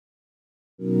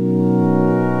Hey,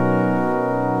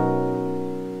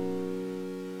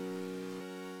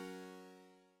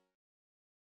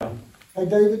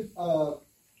 David, for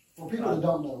people that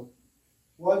don't know,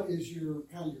 what is your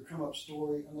come up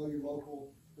story? I know you're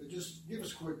local, but just give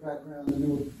us a quick background, and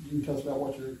then you can tell us about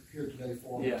what you're here today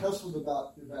for. Yeah. Tell us a little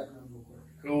about your background real quick.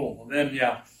 Cool. Well, then,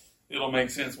 it'll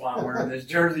make sense why I'm wearing this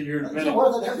jersey here in a minute. I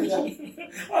wear that every day.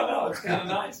 I know, it's kind of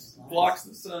nice. Nice. Blocks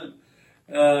the sun.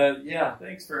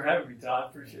 Thanks for having me, Todd.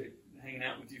 Appreciate hanging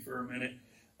out with you for a minute.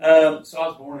 So I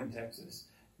was born in Texas.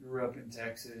 Grew up in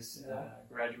Texas.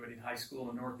 Graduated high school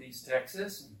in Northeast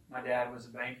Texas. My dad was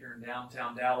a banker in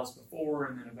downtown Dallas before,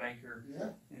 and then a banker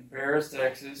in Paris,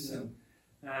 Texas. And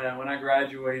when I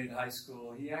graduated high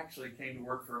school, he actually came to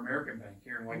work for American Bank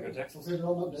here in Waco, Texas. Okay,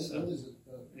 no, Dave, what is it?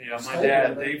 My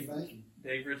dad,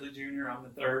 Dave Ridley Jr., I'm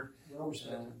the third. Well,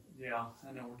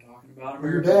 I know we're talking about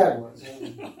your American dad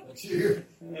Bank. was. That's you.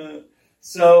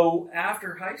 So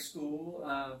after high school,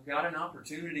 got an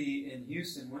opportunity in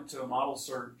Houston, went to a model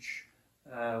search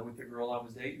with the girl I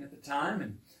was dating at the time,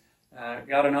 and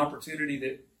got an opportunity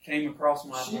that came across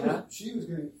my lap. She was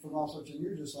going for model search, and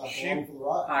you're just like along for the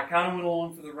ride. I kind of went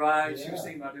along for the ride. Yeah. She was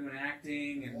thinking about doing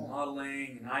acting and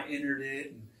modeling, and I entered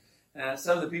it. And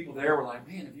some of the people there were like,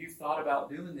 "Man, have you thought about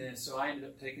doing this?" So I ended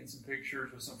up taking some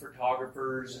pictures with some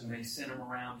photographers, and they sent them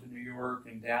around to New York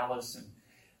and Dallas, and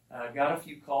got a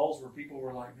few calls where people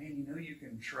were like, "Man, you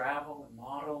can travel and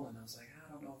model," and I was like,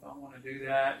 "I don't know if I want to do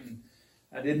that," and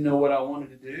I didn't know what I wanted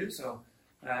to do, so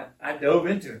I dove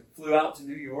into it. Flew out to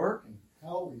New York. And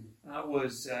how old were you? I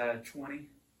was 20.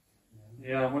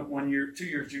 Yeah, I went 2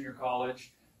 years junior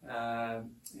college,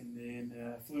 and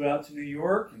then flew out to New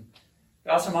York and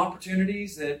got some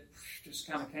opportunities that just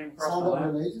kind of came across my lap.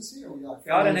 Signed up an agency, or you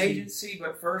got an agency,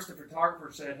 but first the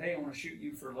photographer said, "Hey, I want to shoot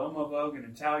you for Loma Vogue and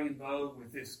Italian Vogue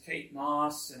with this Kate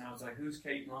Moss," and I was like, "Who's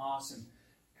Kate Moss?" And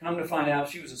come to find out,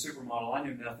 she was a supermodel. I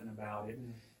knew nothing about it.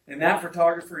 Mm-hmm. And that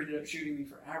photographer ended up shooting me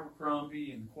for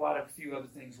Abercrombie and quite a few other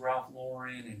things, Ralph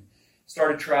Lauren, and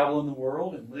started traveling the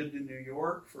world and lived in New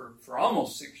York for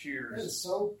almost 6 years. That is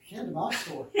so kin to my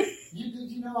story.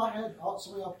 You know I had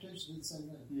so many opportunities to do the same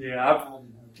thing. Yeah, I've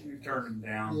turned them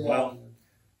down.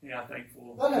 Yeah,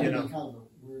 thankful. That had to be kind of a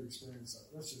weird experience, though.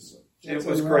 That's just it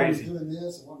was crazy. Doing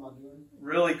this, and what am I doing?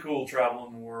 Really cool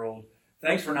traveling the world.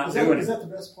 Thanks for not doing it. Is that the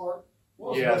best part?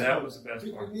 That was the best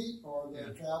People part. meet or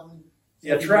the traveling?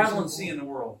 Yeah, traveling, seeing the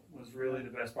world was really the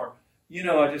best part.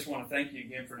 I just want to thank you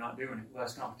again for not doing it.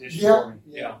 Less competition for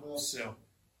me. Well, so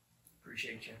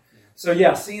appreciate you. So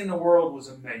seeing the world was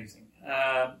amazing.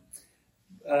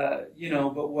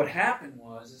 But what happened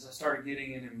was I started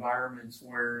getting in environments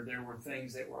where there were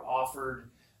things that were offered,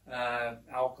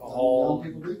 alcohol.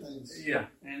 Young people do things. Yeah,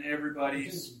 and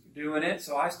everybody's doing it.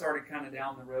 So I started kind of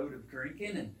down the road of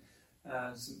drinking and,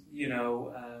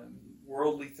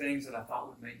 worldly things that I thought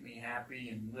would make me happy,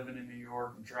 and living in New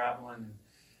York and traveling. And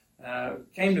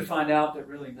came to find out that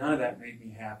really none of that made me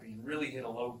happy, and really hit a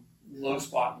low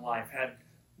spot in life. Had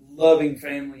loving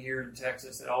family here in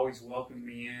Texas that always welcomed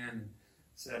me in and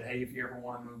said, "Hey, if you ever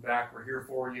want to move back, we're here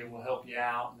for you. We'll help you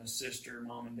out." And a sister,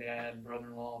 mom and dad, and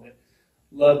brother-in-law that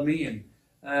loved me. And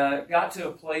got to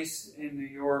a place in New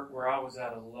York where I was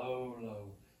at a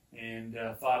low, and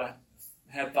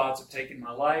had thoughts of taking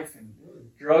my life, and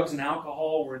drugs and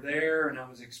alcohol were there, and I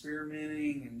was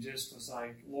experimenting, and just was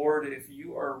like, "Lord, if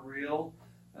you are real,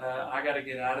 I got to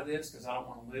get out of this because I don't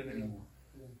want to live anymore."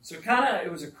 So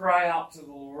it was a cry out to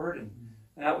the Lord, and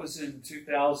that was in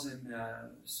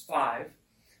 2005.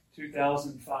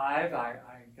 2005, I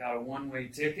got a one-way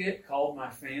ticket, called my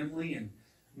family, and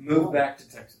moved back to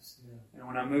Texas. And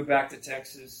when I moved back to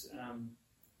Texas,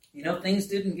 things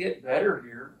didn't get better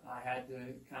here. I had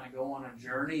to kind of go on a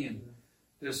journey and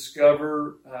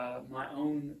discover my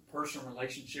own personal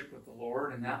relationship with the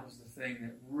Lord, and that was the thing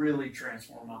that really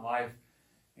transformed my life.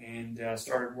 And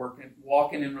started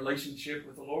walking in relationship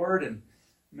with the Lord, and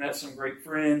met some great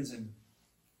friends, and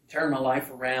turned my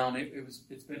life around.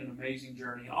 It's been an amazing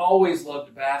journey. I always loved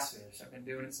to bass fish. I've been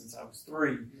doing it since I was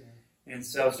 3. And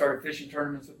so I started fishing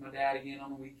tournaments with my dad again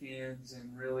on the weekends,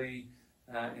 and really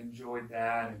enjoyed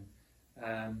that.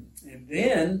 And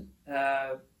then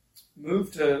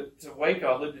moved to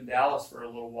Waco. I lived in Dallas for a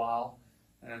little while,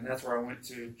 and that's where I went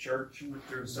to church and went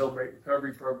through a Celebrate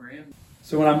Recovery program.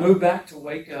 So when I moved back to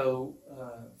Waco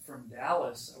from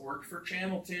Dallas, I worked for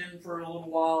Channel 10 for a little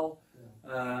while.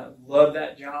 Loved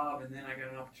that job, and then I got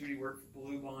an opportunity to work for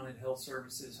Blue Bonnet Health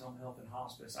Services, Home Health and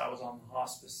Hospice. I was on the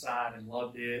hospice side and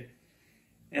loved it.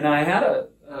 And I had a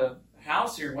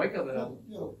house here in Waco that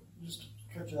just to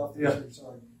cut you off there,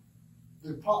 sorry.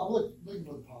 I'm looking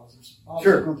for the positives.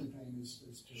 Sure. Growing through pain is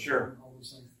sure. All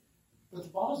those things. But the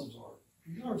positives are,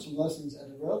 you learn some lessons at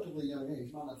a relatively young age.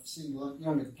 You might not seem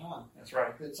young at the time. That's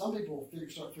right. But some people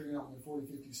start figuring out when they're 40,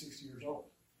 50, 60 years old.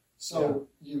 So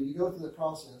you go through the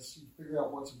process, you figure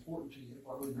out what's important to you,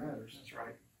 what really matters. That's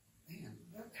right. Man,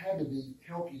 that had to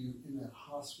help you in that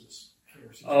hospice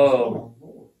care situation. Oh,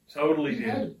 Lord. Totally You did.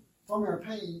 had, from your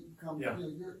pain, come, Yeah.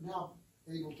 you're now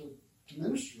able to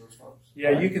minister to those folks. Yeah,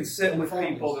 right? you can sit And with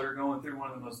families. people that are going through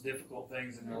one of the most difficult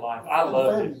things in their life. And I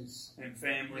love it. families. And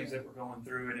families that were going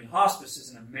through it. And hospice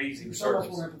is an amazing You're so much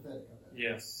service. more empathetic of that.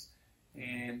 Yes.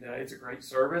 And it's a great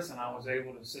service, and I was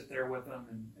able to sit there with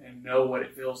them and know what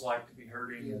it feels like to be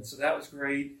hurting. Yeah. And so that was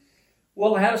great.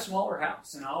 Well, I had a smaller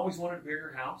house, and I always wanted a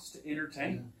bigger house to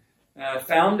entertain.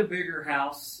 Found a bigger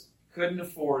house, couldn't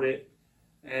afford it,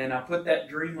 and I put that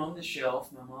dream on the shelf.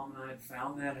 My mom and I had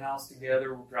found that house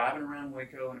together. We're driving around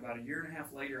Waco, and about a year and a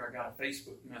half later, I got a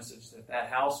Facebook message that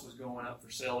house was going up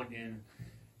for sale again.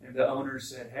 And the owner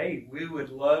said, "Hey, we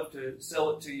would love to sell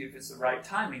it to you if it's the right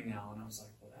timing now." And I was like,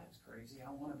 "Well, that's crazy.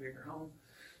 I want a bigger home."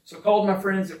 So I called my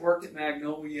friends that worked at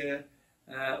Magnolia,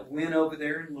 went over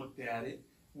there and looked at it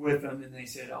with them, and they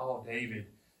said, "Oh, David,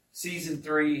 season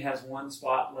 3 has one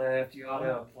spot left. You ought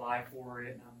to apply for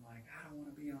it." And I'm like, "I don't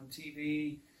want to be on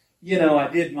TV." You know, I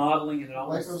did modeling and all.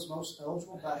 Waco's most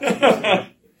eligible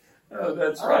back. Oh,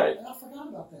 that's right. And I forgot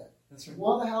about that. That's right.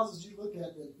 One of the houses you looked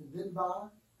at that didn't buy,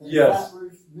 that Yes. flat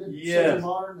roof, mid-century Yes.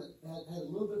 modern, that had a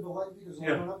little bit of a lake because of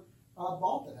Yeah. up. I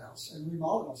bought that house and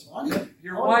remodeled it. I said, I need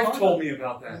Your I wanna wife find told it. me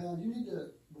about that. You need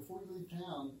to, before you leave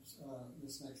town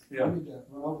this next, Yeah. you need to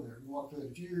run over there and walk through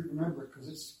it. If you remember it, because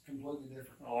it's completely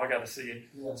different. Oh, I got to see it.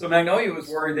 Yeah. So Magnolia was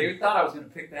worried. They thought I was going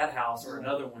to pick that house or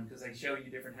another one because they show you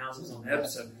different houses on the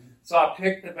episode. So I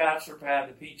picked the bachelor pad,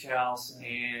 the Peach House,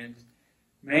 and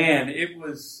man, it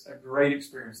was a great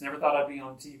experience. Never thought I'd be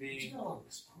on But you TV. got a lot of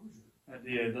exposure. I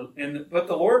did, but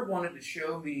the Lord wanted to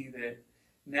show me that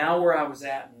now where I was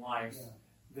at in life,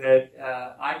 that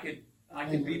I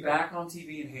could be back on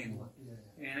TV and handle it.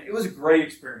 Yeah. And it was a great And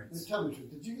experience. tell me the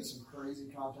truth, did you get some crazy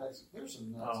contacts? There's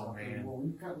some nuts Oh, out there. man. Well,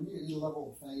 when you get a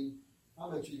level of fame, I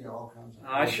bet you got all kinds of.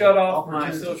 I shut off my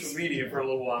opportunities. social media for a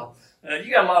little while. You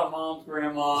got a lot of moms,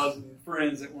 grandmas, and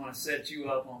friends that want to set you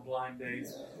up on blind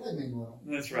dates. Yeah, they mean well.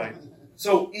 That's right.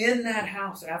 So in that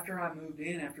house, after I moved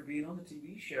in, after being on the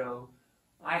TV show,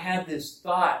 I had this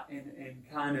thought and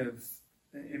kind of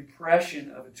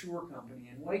impression of a tour company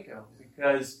in Waco,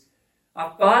 because I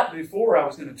thought before I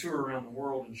was going to tour around the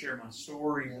world and share my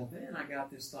story. Well, then I got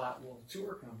this thought, well, a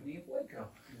tour company of Waco.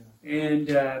 And,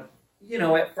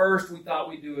 at first we thought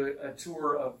we'd do a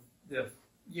tour of the,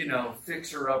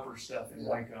 fixer-upper stuff in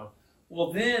Waco.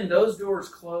 Well, then those doors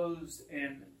closed,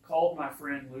 and called my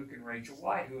friend Luke and Rachel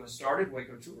White, who I started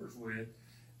Waco Tours with,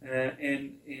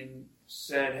 and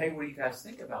said, "Hey, what do you guys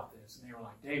think about this?" And they were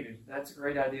like, "David, that's a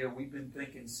great idea. We've been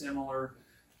thinking similar."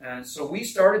 So we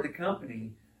started the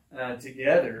company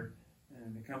together,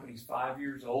 and the company's 5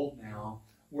 years old now,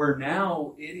 where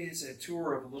now it is a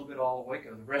tour of a little bit all of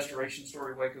Waco. The Restoration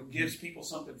Story of Waco gives people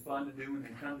something fun to do when they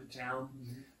come to town.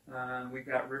 We've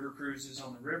got river cruises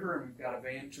on the river, and we've got a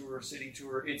van tour, a city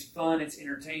tour. It's fun, it's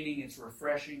entertaining, it's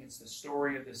refreshing, it's the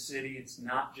story of the city. It's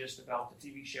not just about the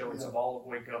TV show, it's of all of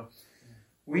Waco.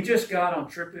 We just got on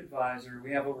TripAdvisor.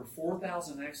 We have over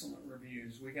 4,000 excellent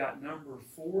reviews. We got number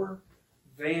 4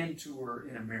 van tour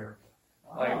in America.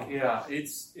 Wow.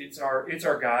 It's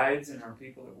our guides and our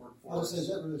people that work I for would us. say, is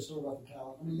that really a story about the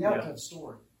talent? I mean, you have to have a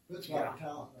story, but it's about the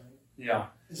talent, right? Yeah.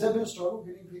 Has that been a struggle,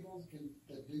 getting people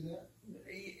that do that?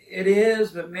 It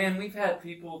is, but man, we've had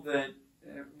people that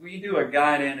we do a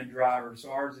guide and a driver,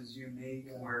 so ours is unique,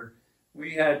 where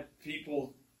we had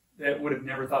people that would have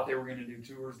never thought they were going to do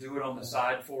tours do it on the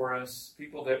side for us.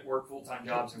 People that work full-time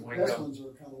jobs in The Waco. best ones are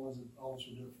kind of the ones that always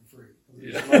would do it for free.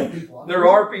 Yeah. There's a lot of people. There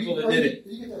are people that did it.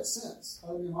 You get that sense.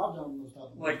 I mean, I've done those type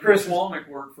of Like Chris Walnick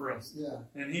worked for us, Yeah.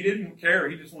 and he didn't care.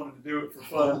 He just wanted to do it for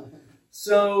fun.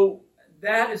 So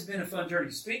that has been a fun journey.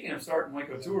 Speaking of starting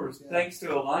Waco Tours, thanks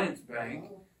to Alliance Bank,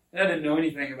 I didn't know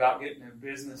anything about getting a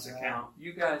business account.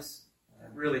 You guys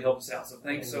really helped us out, so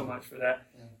thanks so much for that,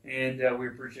 and we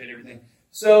appreciate everything.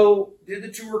 So did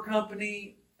the tour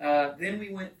company, then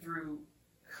we went through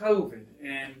COVID,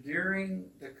 and during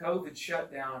the COVID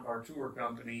shutdown of our tour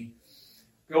company,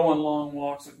 going long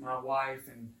walks with my wife,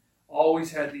 and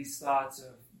always had these thoughts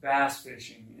of bass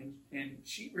fishing, and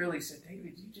she really said,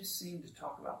 "David, you just seem to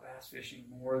talk about bass fishing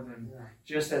more than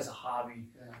just as a hobby."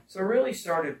 So I really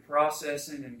started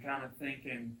processing and kind of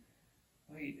thinking,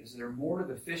 wait, is there more to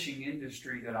the fishing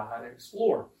industry that I had to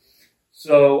explore?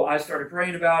 So I started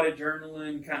praying about it,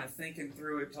 journaling, kind of thinking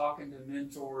through it, talking to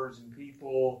mentors and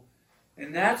people,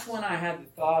 And that's when I had the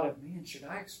thought of, man, should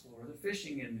I explore the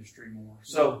fishing industry more?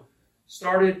 So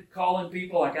started calling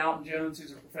people like Alton Jones,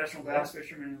 who's a professional bass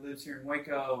fisherman who lives here in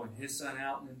Waco, and his son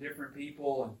Alton, and different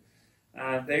people.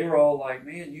 And they were all like,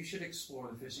 man, you should explore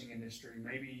the fishing industry.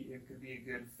 Maybe it could be a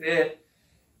good fit.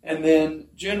 And then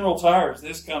General Tires,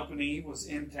 this company, was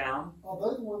in town. Are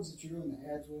they the ones that you're in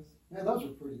the ads with? Man, those are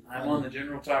pretty funny. I'm on the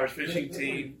General Tires fishing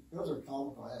team. Those are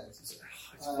comical ads. It's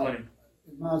funny.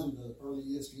 It reminds me of the early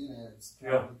ESPN ads.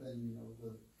 Yeah. Thing,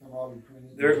 the camaraderie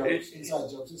printed. Jokes, inside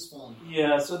jokes. It's fun.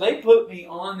 Yeah, so they put me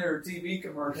on their TV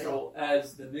commercial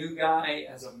as the new guy,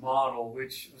 as a model,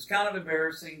 which was kind of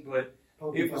embarrassing, but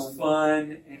it was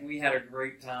fun, and we had a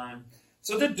great time.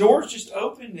 So the doors just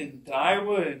opened in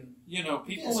Iowa, and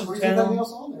people in town. Anything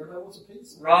else on there? What's a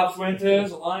piece? Rob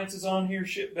Fuentes, Alliance is on here.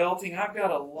 Ship Belting. I've got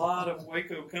a lot of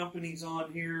Waco companies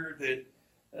on here that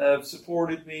have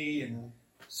supported me, and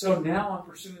so now I'm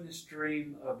pursuing this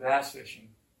dream of bass fishing.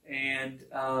 And,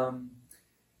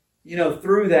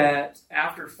 through that,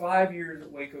 after 5 years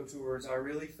at Waco Tours, I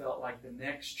really felt like the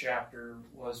next chapter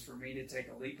was for me to take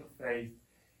a leap of faith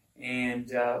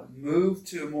and move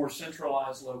to a more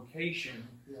centralized location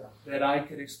that I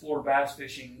could explore bass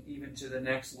fishing even to the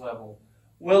next level.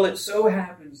 Well, it so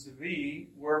happens to be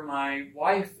where my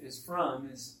wife is from.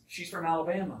 She's from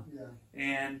Alabama. Yeah.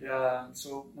 And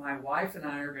so my wife and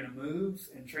I are going to move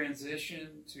and transition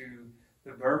to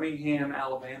the Birmingham,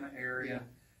 Alabama area.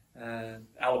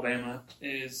 Alabama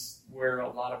is where a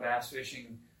lot of bass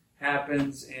fishing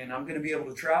happens, and I'm going to be able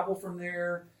to travel from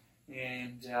there,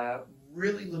 and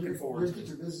really looking forward to it.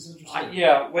 Your business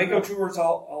interesting? Waco Tours,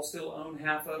 I'll still own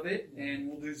half of it, and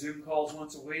we'll do Zoom calls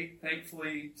once a week.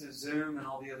 Thankfully, to Zoom and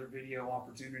all the other video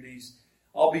opportunities,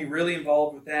 I'll be really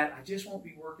involved with that. I just won't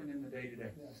be working in the day-to-day.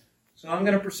 Yeah. So I'm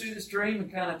going to pursue this dream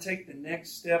and kind of take the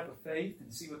next step of faith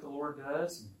and see what the Lord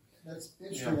does. That's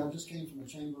interesting. I just came from a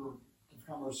Chamber of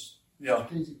Commerce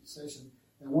strategic session,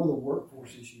 and one of the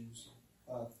workforce issues,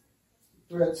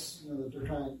 threats, that they're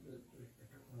trying,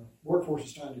 workforce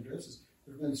is trying to address is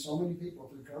there have been so many people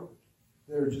through COVID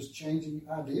that are just changing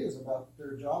ideas about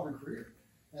their job and career,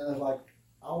 and they're like,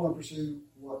 I want to pursue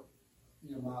what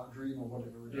my dream or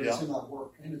whatever. It doesn't seem like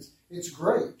work, and it's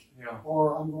great. Yeah.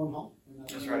 Or I'm going home and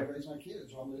I'm going to raise my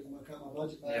kids, or I'm going to cut my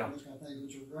budget back, and those kind of things,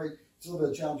 which are great. It's a little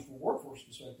bit of a challenge from a workforce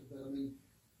perspective, but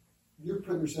you're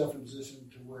putting yourself in a position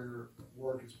to where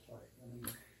work is play.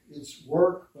 It's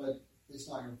work, but it's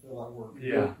not going to feel like work.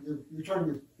 Yeah. You're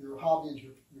turning your hobby into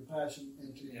your passion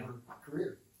into your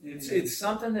career. It's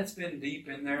something that's been deep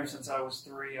in there since I was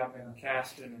 3. I've been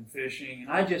casting and fishing,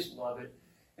 and I just love it.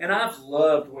 And I've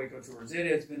loved Waco Tours. It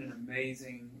has been an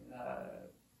amazing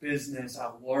business.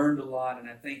 I've learned a lot, and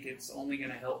I think it's only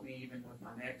going to help me even with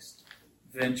my next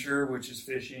venture, which is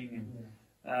fishing.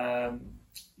 And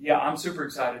I'm super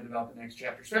excited about the next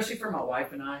chapter, especially for my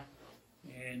wife and I,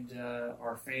 and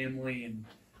our family, and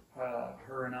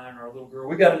her and I and our little girl.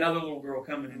 We got another little girl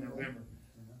coming in November.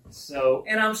 So,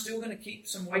 and I'm still going to keep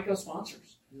some Waco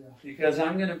sponsors because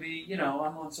I'm going to be, I'm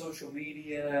on social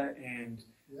media, and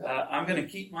I'm going to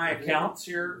keep my accounts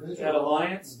here at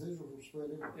Alliance.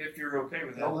 If you're okay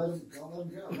with that. Don't let them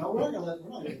go. No, we're not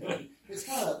going to go. It's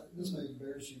kind of, this may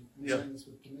embarrass you saying this,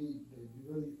 but to me, you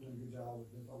really did a good job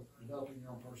of developing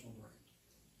your own personal brand.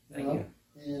 Thank you.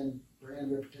 And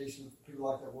brand reputation,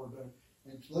 people like that word better.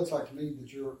 And it looks like to me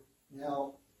that you're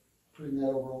now putting that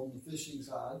over on the fishing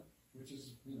side, which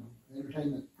is, the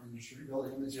entertainment industry.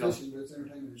 Really, it's fishing, but it's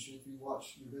entertainment industry. If you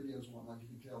watch your videos and whatnot, you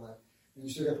can tell that. And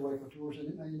you still got the Waco Tours, and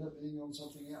it may end up being on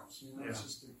something else. It's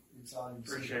just exciting.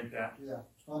 Appreciate that. Yeah,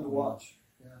 it's fun to watch.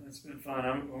 Yeah, it's been fun.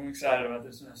 I'm excited about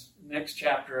this next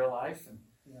chapter of life, and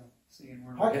seeing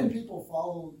where. How can people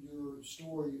follow your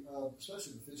story,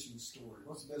 especially the fishing story?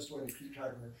 What's the best way to keep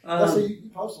track of it? I see you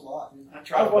post a lot. I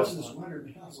try. I was watching this winter,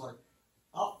 and I was like,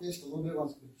 I fished a little bit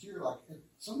once, but you're like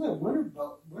some of that winter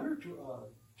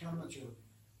tournaments are.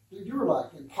 Dude, you were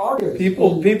like in parties.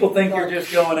 People think you're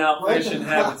just going out fishing,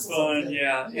 having fun.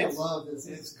 I love this.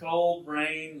 It's cold,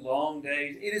 rain, long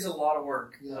days. It is a lot of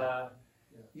work. But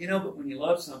when you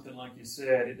love something, like you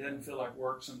said, it doesn't feel like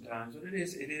work sometimes. But it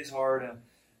is hard.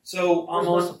 So I'm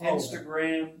on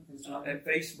Instagram, at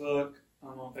Facebook.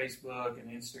 I'm on Facebook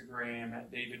and Instagram at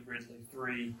David Ridley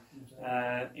 3.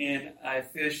 And I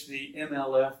fish the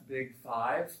MLF Big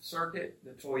 5 circuit,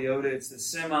 the Toyota. It's the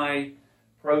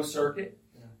semi-pro circuit.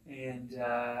 And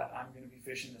I'm going to be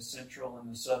fishing the Central and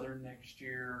the Southern next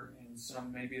year, and some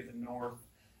maybe of the North.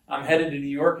 I'm headed to New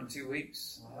York in 2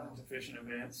 weeks to fish an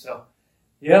event. So,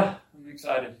 I'm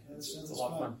excited. It's a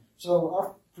lot of fun. So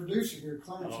our producer here,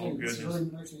 Clarence Henry, this really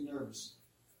makes me nervous.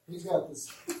 He's got this.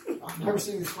 I've never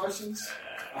seen these questions.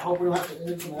 I hope we don't have to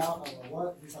edit them out. I don't know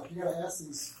what. He's like, you got to ask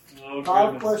these Oh,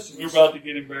 5 goodness. questions. We're about to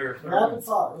get embarrassed. Rapid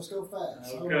fire. Let's go fast.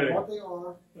 I don't Okay. know what they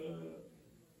are.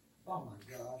 Oh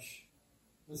my gosh.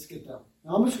 Let's get that one.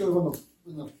 Now I'm just going to go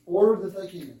in the order that they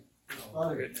came in.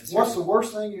 Oh, goodness. What's the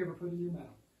worst thing you ever put in your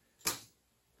mouth?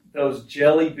 Those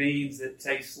jelly beans that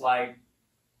taste like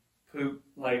poop,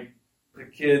 like the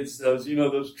kids, those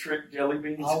trick jelly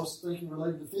beans? I was thinking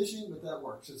related to fishing, but that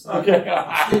works. It's not. Okay.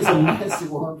 These are nasty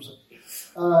worms.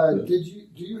 Do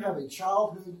you have a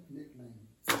childhood nickname?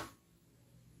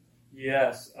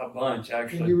 Yes, a bunch, Can you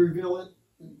actually. reveal it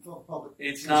in public?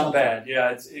 It's not bad.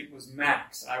 Yeah, it was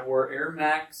Max. I wore Air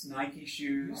Max Nike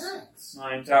shoes Max.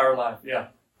 my entire life. Yeah.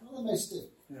 Well, they may stick.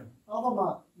 Yeah. Although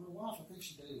my wife, I think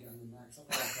she dated a guy named Max.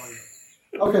 I thought I'd tell you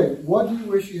that. Okay, what do you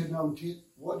wish you had known 10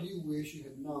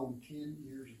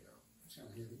 years ago? That's kind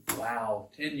of heavy. Wow.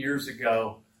 10 years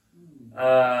ago.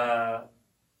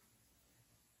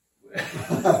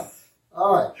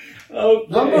 All right.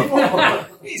 Okay. Number 4.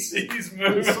 He's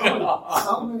moving There's on.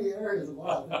 so many areas of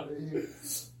life that are here.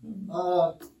 You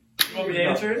want me to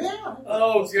answer it? Yeah.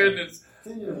 Oh, goodness.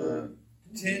 10 years ago.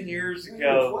 10 years 10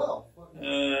 ago.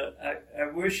 12.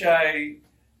 I wish I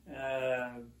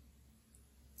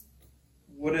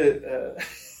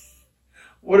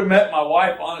would have met my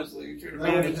wife, honestly. She would have That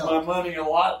would've managed my helped. money a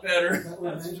lot better. That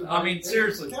would have made you- I mean,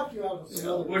 seriously. It kept you out of some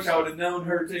I other wish I would have known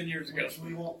her 10 years ago. which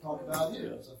we won't talk about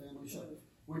here. It's a family show.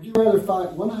 Would you rather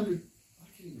fight 100? I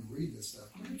can't even read this stuff.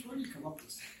 Where do you come up with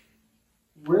this?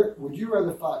 Would you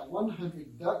rather fight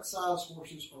 100 duck-sized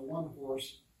horses or one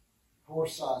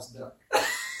horse-sized duck?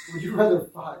 Would you rather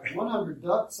fight 100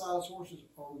 duck-sized horses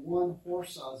or one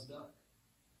horse-sized duck?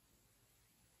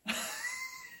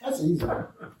 That's easy.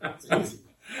 That's easy.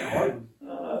 Hard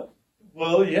one.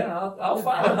 Well, yeah, I'll Yeah,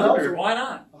 fight I know. 100. Why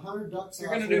not? 100 duck-sized You're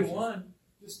going to do horses. one.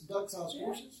 Just duck-sized Yeah.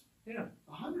 horses? Yeah.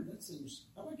 100, that seems,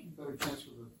 I think you've got a chance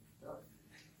with a duck.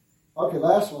 Okay,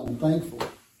 last one, Thankful.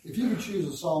 If you could choose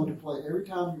a song to play every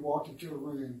time you walked into a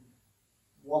room,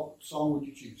 what song would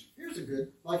you choose? Here's a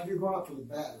good, like if you're going up for the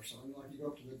bat or something, like you go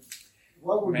up to the,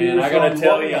 what would be Man, your I got to song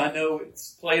tell walk you, out? I know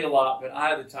it's played a lot, but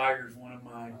Eye of the Tiger is one of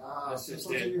mine. That's so just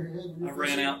something in it. your head when I you're ran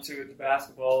fishing? out to it, the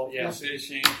basketball, yeah,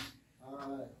 Fishing. fishing. All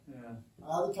right. Yeah,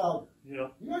 Eye of the Tiger. yeah,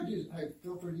 You might use, hey,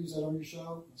 feel free to use that on your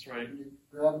show. that's right. When you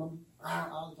grab them, Eye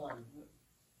of the Tiger.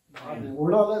 All right, man.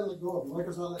 We're not letting it go of you.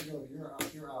 Lakers not letting go of you.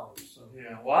 You're ours. So.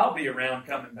 Yeah, well, I'll be around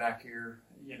coming back here,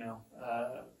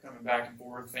 coming back and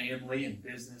forth, family and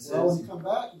businesses. Well, when you come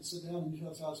back, you sit down and you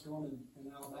tell us how it's going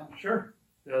in Alabama. Sure.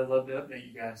 I'd love to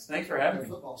update you guys. Thanks for having me.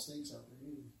 Football stinks out there.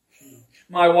 You know.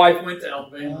 My wife went to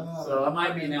Alabama, Ah. so I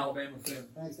might be in Alabama soon.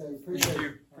 Thanks, Dave. Thank Appreciate you.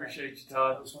 it. Appreciate you, That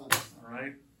Todd. was fun. All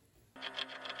right.